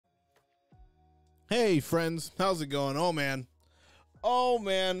Hey friends, how's it going? Oh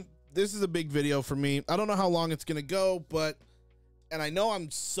man, this is a big video for me. I don't know how long it's gonna go, and I know I'm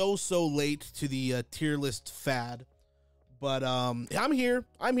so late to the tier list fad, but I'm here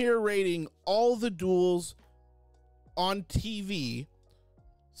rating all the duels on TV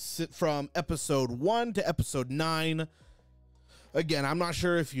from episode 1 to episode 9. Again, I'm not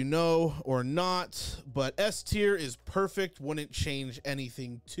sure if you know or not, but S tier is perfect, wouldn't change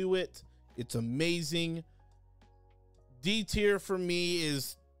anything to it. It's amazing. D tier for me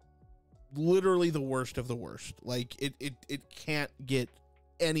is literally the worst of the worst. Like it can't get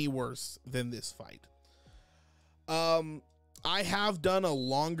any worse than this fight. I have done a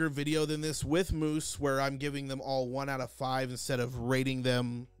longer video than this with Moose where I'm giving them all 1 out of 5 instead of rating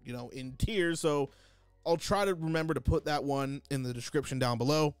them, you know, in tiers. So I'll try to remember to put that one in the description down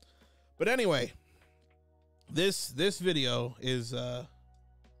below. But anyway, this video is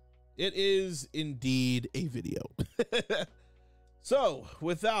it is indeed a video. So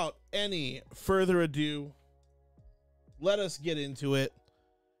without any further ado, let us get into it.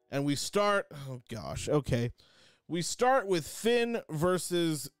 And we start, oh gosh, okay. We start with Finn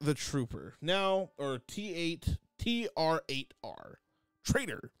versus the Trooper. Now, or T8, TR8R,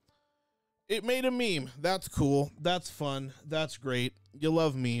 Traitor. It made a meme. That's cool. That's fun. That's great. You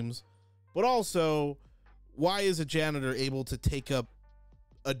love memes. But also, why is a janitor able to take up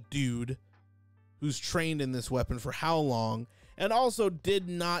a dude who's trained in this weapon for how long, and also did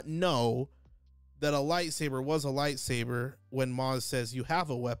not know that a lightsaber was a lightsaber when Maz says you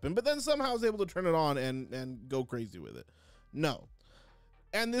have a weapon, but then somehow is able to turn it on and go crazy with it? No.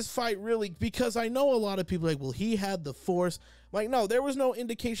 And this fight really, because I know a lot of people are like, well, he had the Force. Like, no, there was no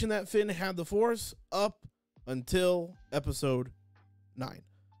indication that Finn had the Force up until episode 9.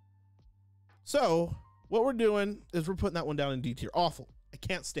 So what we're doing is we're putting that one down in D tier. Awful. I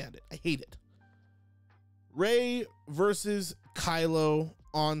can't stand it. I hate it. Rey versus Kylo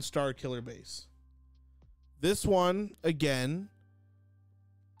on Starkiller Base. This one, again,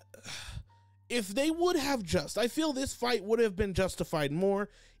 if they would have I feel this fight would have been justified more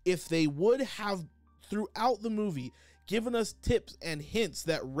if they would have, throughout the movie, given us tips and hints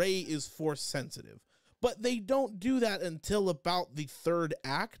that Rey is Force sensitive. But they don't do that until about the 3rd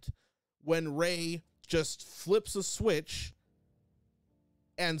act, when Rey just flips a switch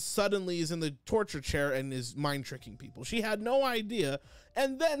and suddenly is in the torture chair and is mind tricking people. She had no idea.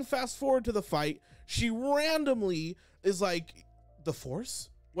 And then fast forward to the fight, she randomly is like, the Force?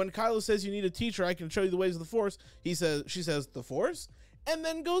 When Kylo says you need a teacher, I can show you the ways of the Force, she says, the Force? And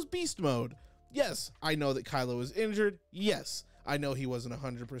then goes beast mode. Yes, I know that Kylo is injured. Yes, I know he wasn't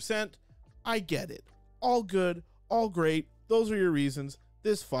 100%. I get it. All good, all great. Those are your reasons.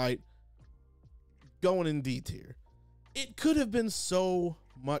 This fight, going in D tier. It could have been so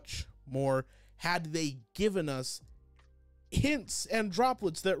much more had they given us hints and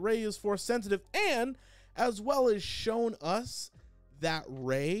droplets that Rey is Force sensitive, and as well as shown us that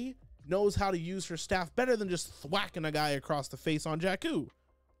Rey knows how to use her staff better than just thwacking a guy across the face on Jakku.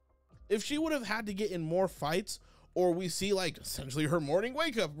 If she would have had to get in more fights, or we see like essentially her morning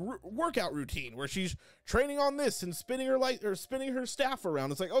wake up workout routine where she's training on this and spinning her staff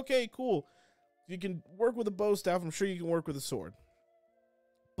around, it's like, okay, cool. If you can work with a bow staff, I'm sure you can work with a sword.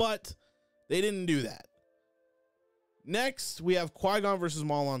 But they didn't do that. Next, we have Qui-Gon versus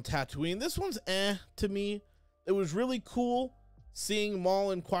Maul on Tatooine. This one's to me. It was really cool seeing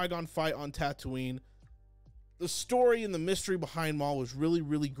Maul and Qui-Gon fight on Tatooine. The story and the mystery behind Maul was really,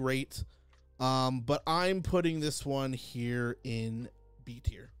 really great. But I'm putting this one here in B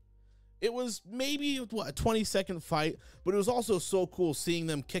tier. It was maybe, what, a 20-second fight, but it was also so cool seeing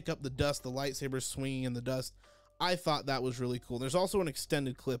them kick up the dust, the lightsaber swinging in the dust. I thought that was really cool. There's also an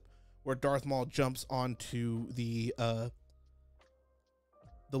extended clip where Darth Maul jumps onto the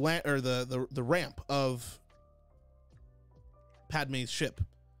ramp of Padme's ship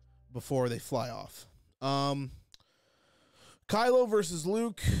before they fly off. Kylo versus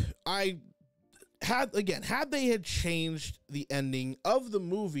Luke. Had they had changed the ending of the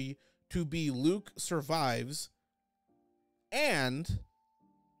movie to be Luke survives, and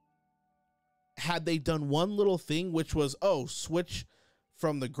had they done one little thing, which was, switch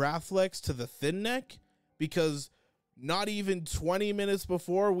from the Graflex to the thin neck, because not even 20 minutes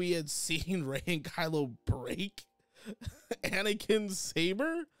before we had seen Rey and Kylo break Anakin's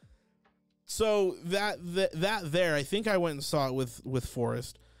saber. So that there, I think I went and saw it with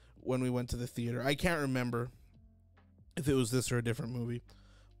Forrest when we went to the theater. I can't remember if it was this or a different movie,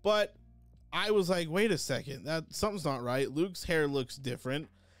 but I was like, wait a second, something's not right. Luke's hair looks different,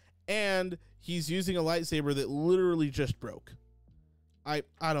 and he's using a lightsaber that literally just broke. I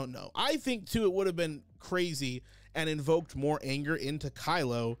don't know. I think too it would have been crazy and invoked more anger into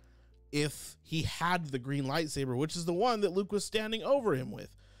Kylo if he had the green lightsaber, which is the one that Luke was standing over him with.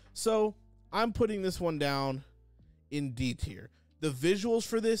 So I'm putting this one down in D tier. The visuals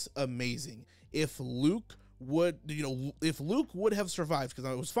for this, amazing. If Luke would, if Luke would have survived, because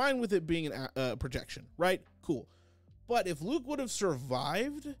I was fine with it being a projection, right? Cool. But if Luke would have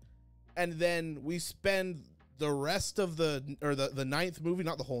survived, and then we spend the rest of the ninth movie,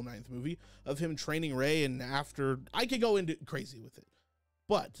 not the whole ninth movie, of him training Rey, and after, I could go into crazy with it,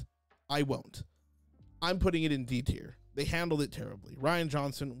 but I won't. I'm putting it in D tier. They handled it terribly. Rian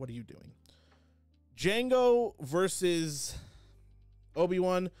Johnson, what are you doing? Jango versus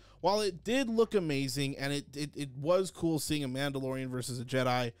Obi-Wan, while it did look amazing and it was cool seeing a Mandalorian versus a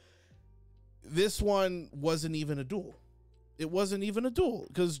Jedi, this one wasn't even a duel. It wasn't even a duel,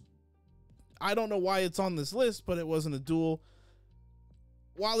 because I don't know why it's on this list, but it wasn't a duel.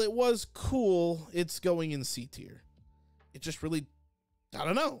 While it was cool, it's going in C tier. It just really, I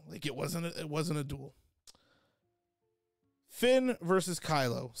don't know, like it wasn't a duel. Finn versus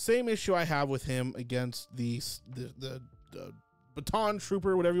Kylo, same issue I have with him against the baton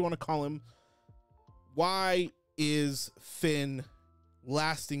trooper, whatever you want to call him. Why is Finn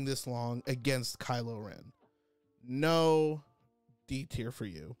lasting this long against Kylo Ren? No D tier for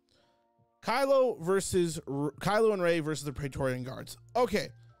you. Kylo and Rey versus the Praetorian Guards. Okay,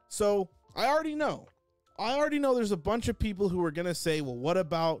 so I already know there's a bunch of people who are gonna say, well, what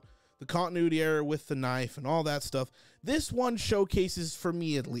about the continuity error with the knife and all that stuff? This one showcases, for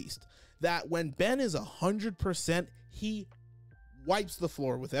me at least, that when Ben is 100%, he wipes the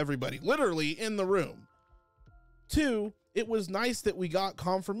floor with everybody, literally in the room. 2, it was nice that we got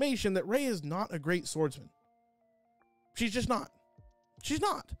confirmation that Rey is not a great swordsman. She's just not. She's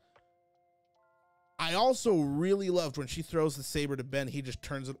not. I also really loved when she throws the saber to Ben, he just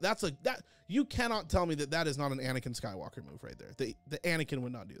turns it. That you cannot tell me that is not an Anakin Skywalker move right there. The Anakin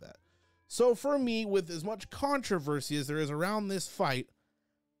would not do that. So for me, with as much controversy as there is around this fight,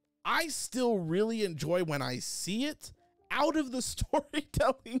 I still really enjoy when I see it out of the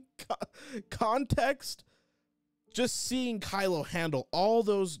storytelling context. Just seeing Kylo handle all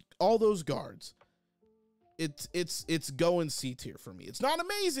those guards, it's going C tier for me. It's not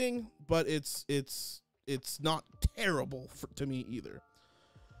amazing, but it's not terrible to me either.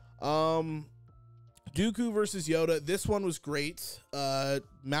 Dooku versus Yoda. This one was great.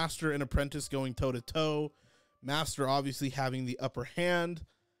 Master and apprentice going toe to toe. Master obviously having the upper hand.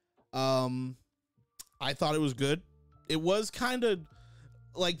 I thought it was good. It was kind of,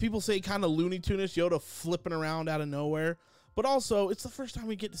 like people say, kind of Looney Tune-ish, Yoda flipping around out of nowhere. But also, it's the first time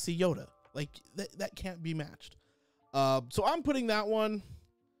we get to see Yoda. Like, that can't be matched. So I'm putting that one.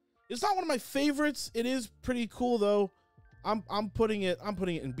 It's not one of my favorites. It is pretty cool, though. I'm putting it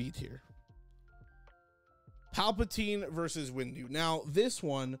in B tier. Palpatine versus Windu. Now, this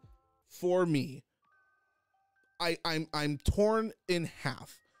one, for me, I'm torn in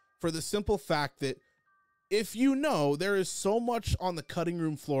half for the simple fact that, if you know, there is so much on the cutting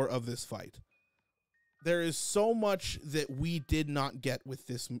room floor of this fight. There is so much that we did not get with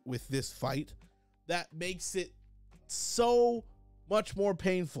this fight that makes it so much more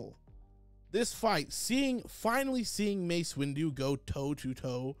painful. This fight, finally seeing Mace Windu go toe to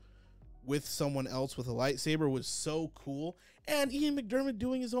toe with someone else with a lightsaber was so cool. And Ian McDiarmid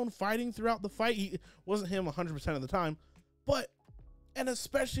doing his own fighting throughout the fight. He wasn't him 100% of the time, and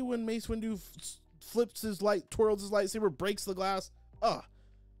especially when Mace Windu twirls his lightsaber, breaks the glass.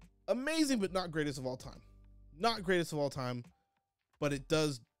 Amazing, but not greatest of all time. Not greatest of all time, but it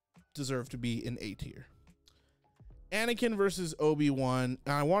does deserve to be in A tier. Anakin versus Obi-Wan.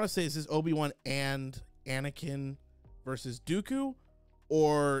 And I want to say, is this Obi-Wan and Anakin versus Dooku?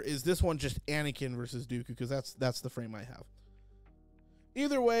 Or is this one just Anakin versus Dooku? Because that's the frame I have.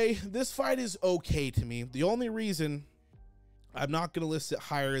 Either way, this fight is okay to me. The only reason I'm not going to list it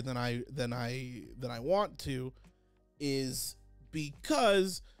higher than I want to is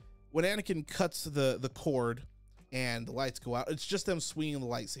because when Anakin cuts the cord and the lights go out, it's just them swinging the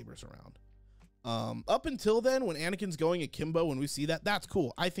lightsabers around. Up until then, when Anakin's going akimbo, when we see that's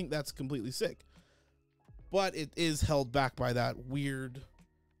cool. I think that's completely sick. But it is held back by that weird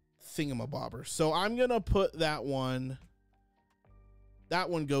thingamabobber. So I'm going to put that one. That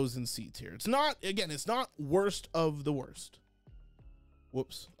one goes in C tier. It's not worst of the worst.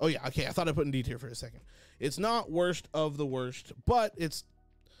 Whoops. Oh yeah, okay. I thought I put in D tier for a second. It's not worst of the worst, but it's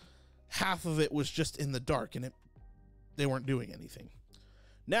half of it was just in the dark and they weren't doing anything.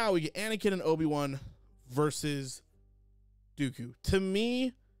 Now we get Anakin and Obi-Wan versus Dooku. To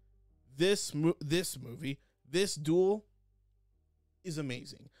me, this duel is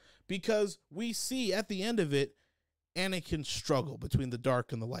amazing because we see at the end of it Anakin struggle between the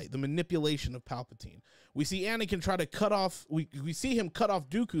dark and the light, the manipulation of Palpatine. We see Anakin try to cut off, we see him cut off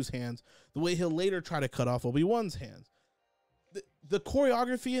Dooku's hands the way he'll later try to cut off Obi-Wan's hands. The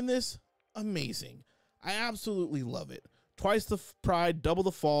choreography in this, amazing. I absolutely love it. Twice the pride, double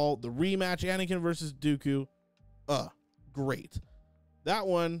the fall, the rematch, Anakin versus Dooku. Great. That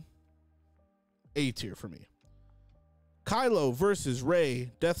one, A tier for me. Kylo versus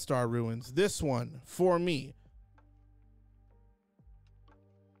Rey, Death Star ruins. This one, for me.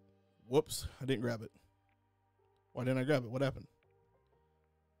 Whoops, I didn't grab it. Why didn't I grab it? What happened?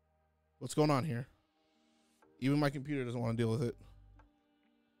 What's going on here? Even my computer doesn't want to deal with it.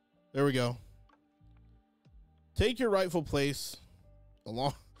 There we go. Take your rightful place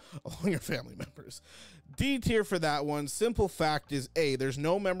along your family members. D tier for that one. Simple fact is, A, there's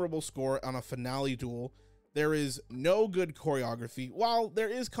no memorable score on a finale duel. There is no good choreography. While there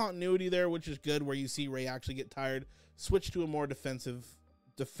is continuity there, which is good, where you see Rey actually get tired, switch to a more defensive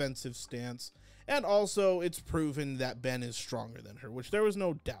stance. And also, it's proven that Ben is stronger than her, which there was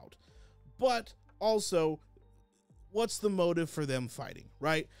no doubt. But also, what's the motive for them fighting,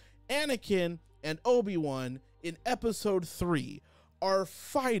 right? Anakin and Obi-Wan in episode 3 are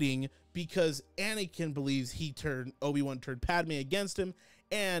fighting because Anakin believes Obi-Wan turned Padme against him,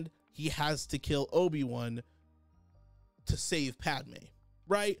 and he has to kill Obi-Wan to save Padme,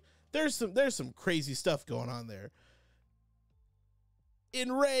 right? There's some crazy stuff going on there.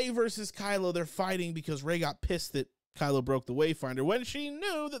 In Rey versus Kylo, they're fighting because Rey got pissed that Kylo broke the Wayfinder when she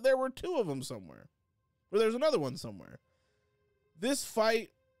knew that there were 2 of them somewhere, or there's another one somewhere. This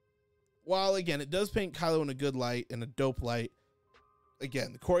fight, while again, it does paint Kylo in a good light and a dope light,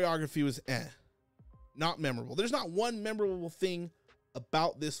 again, the choreography was not memorable. There's not one memorable thing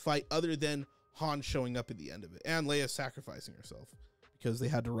about this fight other than Han showing up at the end of it and Leia sacrificing herself because they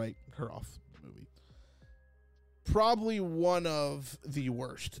had to write her off the movie. Probably one of the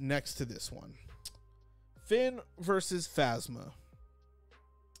worst next to this one. Finn versus Phasma.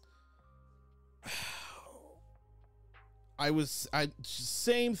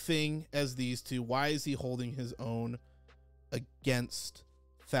 Same thing as these two. Why is he holding his own against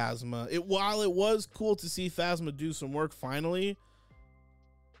Phasma? While it was cool to see Phasma do some work finally,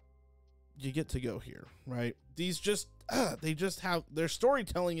 you get to go here, right? These just, they just have, their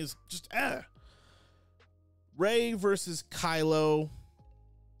storytelling is just, Rey versus Kylo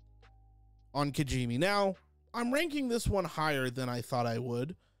on Kijimi. Now, I'm ranking this one higher than I thought I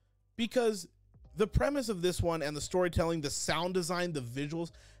would because the premise of this one and the storytelling, the sound design, the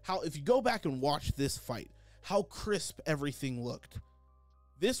visuals, if you go back and watch this fight, how crisp everything looked.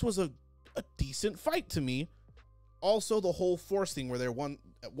 This was a decent fight to me. Also, the whole Force thing where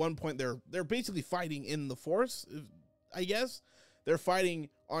at one point they're basically fighting in the Force, I guess. They're fighting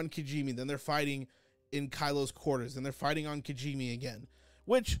on Kijimi, then they're fighting in Kylo's quarters, and they're fighting on Kijimi again.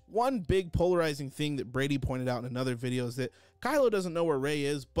 Which, one big polarizing thing that Brady pointed out in another video is that Kylo doesn't know where Rey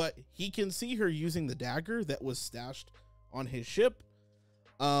is, but he can see her using the dagger that was stashed on his ship.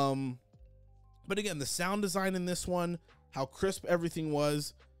 But again, the sound design in this one, how crisp everything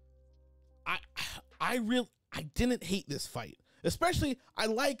was, I didn't hate this fight. Especially, I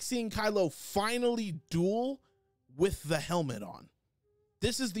like seeing Kylo finally duel with the helmet on.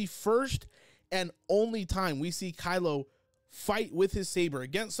 This is the first and only time we see Kylo fight with his saber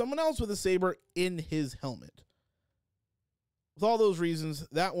against someone else with a saber in his helmet. With all those reasons,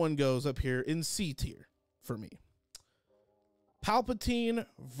 that one goes up here in C tier for me. Palpatine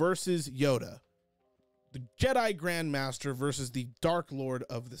versus Yoda. The Jedi Grandmaster versus the Dark Lord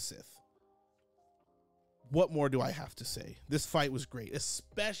of the Sith. What more do I have to say? This fight was great,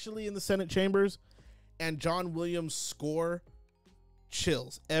 especially in the Senate chambers, and John Williams' score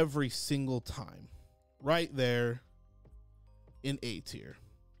chills every single time. Right there in A tier.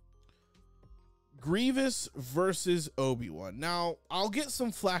 Grievous versus Obi-Wan. Now, I'll get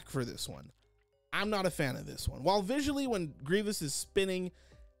some flack for this one. I'm not a fan of this one. While visually, when Grievous is spinning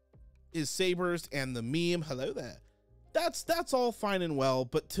his sabers and the meme, hello there, that's all fine and well,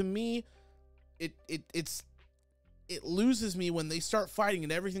 but to me, it loses me when they start fighting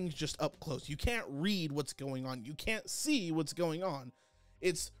and everything's just up close. You can't read what's going on. You can't see what's going on.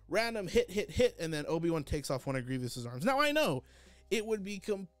 It's random hit, and then Obi-Wan takes off one of Grievous's arms. Now, I know it would be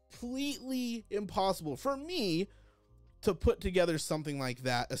completely impossible for me to put together something like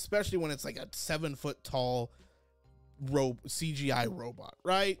that, especially when it's like a 7-foot tall CGI robot,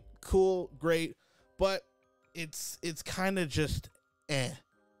 right? Cool, great, but it's kind of just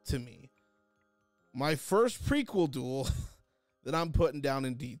to me. My first prequel duel that I'm putting down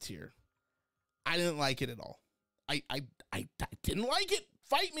in D tier. I didn't like it at all. I didn't like it.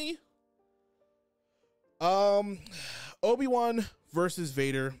 Fight me. Obi-Wan versus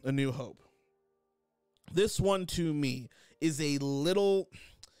Vader, A New Hope. This one to me is a little,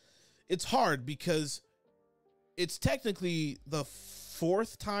 it's hard because it's technically the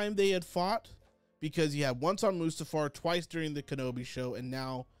fourth time they had fought, because you had once on Mustafar, twice during the Kenobi show, and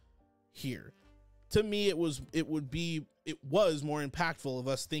now here. To me, it was more impactful of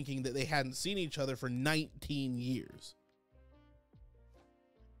us thinking that they hadn't seen each other for 19 years.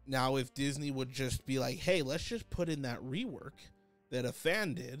 Now, if Disney would just be like, hey, let's just put in that rework that a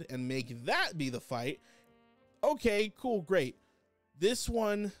fan did and make that be the fight. Okay, cool, great. This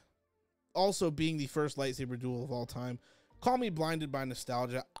one also being the first lightsaber duel of all time. Call me blinded by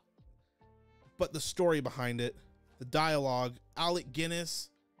nostalgia, but the story behind it, the dialogue, Alec Guinness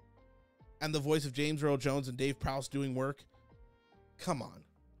and the voice of James Earl Jones and Dave Prowse doing work. Come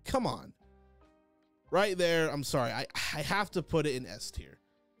on. Right there, I'm sorry, I have to put it in S tier.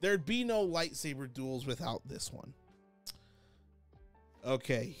 There'd be no lightsaber duels without this one.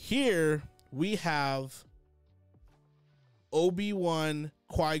 Okay, here we have Obi-Wan,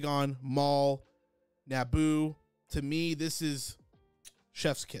 Qui-Gon, Maul, Naboo. To me, this is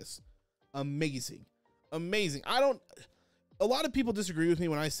chef's kiss. Amazing. A lot of people disagree with me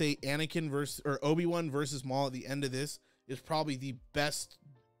when I say Anakin versus, or Obi-Wan versus Maul at the end of this is probably the best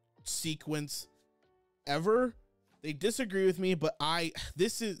sequence ever. They disagree with me, but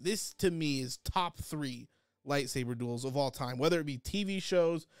this to me is top 3 lightsaber duels of all time, whether it be TV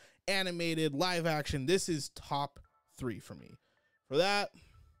shows, animated, live action. This is top 3 for me. For that,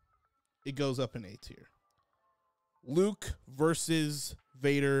 it goes up in A tier. Luke versus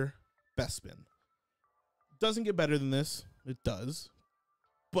Vader, Bespin. Doesn't get better than this. It does,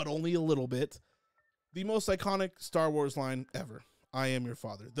 but only a little bit. The most iconic Star Wars line ever. I am your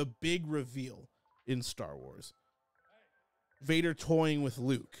father. The big reveal in Star Wars. Vader toying with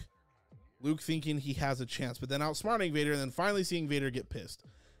Luke. Luke thinking he has a chance, but then outsmarting Vader, and then finally seeing Vader get pissed.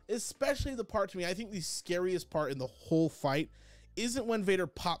 Especially the part, to me, I think the scariest part in the whole fight isn't when Vader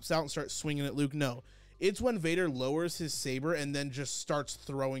pops out and starts swinging at Luke. No, it's when Vader lowers his saber and then just starts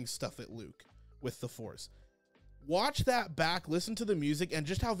throwing stuff at Luke with the Force. Watch that back, listen to the music, and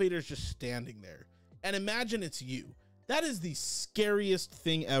just how Vader's just standing there. And imagine it's you. That is the scariest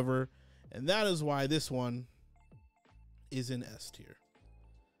thing ever, and that is why this one is in S tier.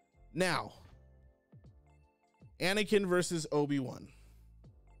 Now, Anakin versus Obi-Wan.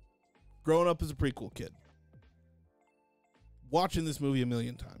 Growing up as a prequel kid. Watching this movie a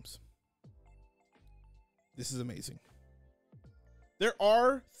million times. This is amazing. There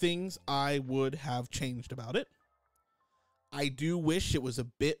are things I would have changed about it. I do wish it was a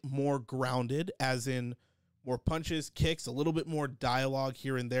bit more grounded, as in more punches, kicks, a little bit more dialogue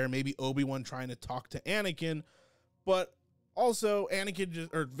here and there. Maybe Obi-Wan trying to talk to Anakin, but also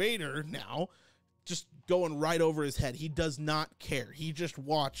Vader now just going right over his head. He does not care. He just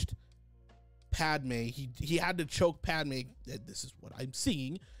watched Padme. He had to choke Padme. This is what I'm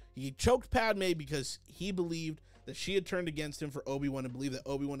seeing. He choked Padme because he believed that she had turned against him for Obi-Wan and believed that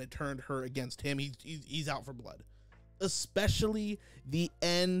Obi-Wan had turned her against him. He's out for blood. Especially the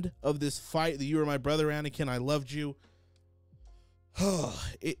end of this fight. That you are my brother, Anakin. I loved you. Put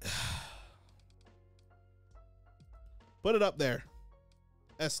it up there.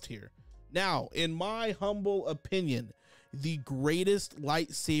 S tier. Now, in my humble opinion, the greatest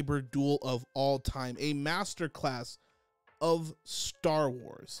lightsaber duel of all time. A masterclass of Star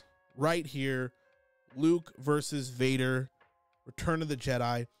Wars. Right here. Luke versus Vader. Return of the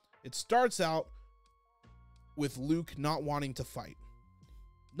Jedi. It starts out with Luke not wanting to fight.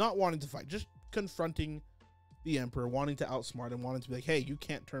 Just confronting the Emperor, wanting to outsmart him, wanting to be like, hey, you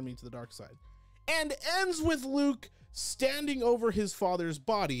can't turn me to the dark side. And ends with Luke standing over his father's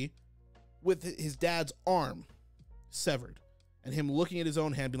body with his dad's arm severed. And him looking at his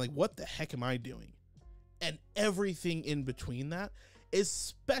own hand being like, what the heck am I doing? And everything in between that,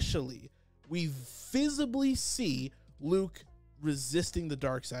 especially we visibly see Luke resisting the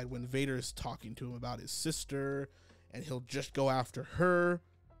dark side when Vader is talking to him about his sister and he'll just go after her.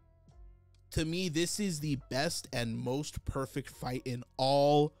 To me, this is the best and most perfect fight in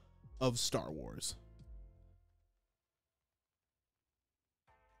all of Star Wars.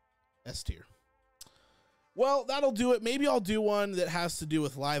 S tier. Well, that'll do it. Maybe I'll do one that has to do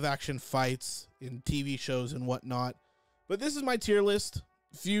with live action fights in TV shows and whatnot. But this is my tier list.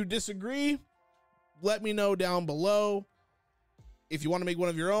 If you disagree, let me know down below. If you want to make one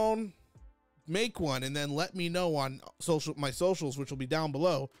of your own, make one and then let me know on my socials, which will be down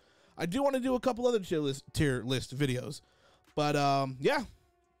below. I do want to do a couple other tier list videos, but yeah,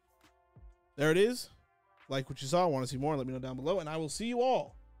 there it is. Like what you saw, want to see more, let me know down below, and I will see you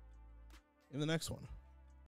all in the next one.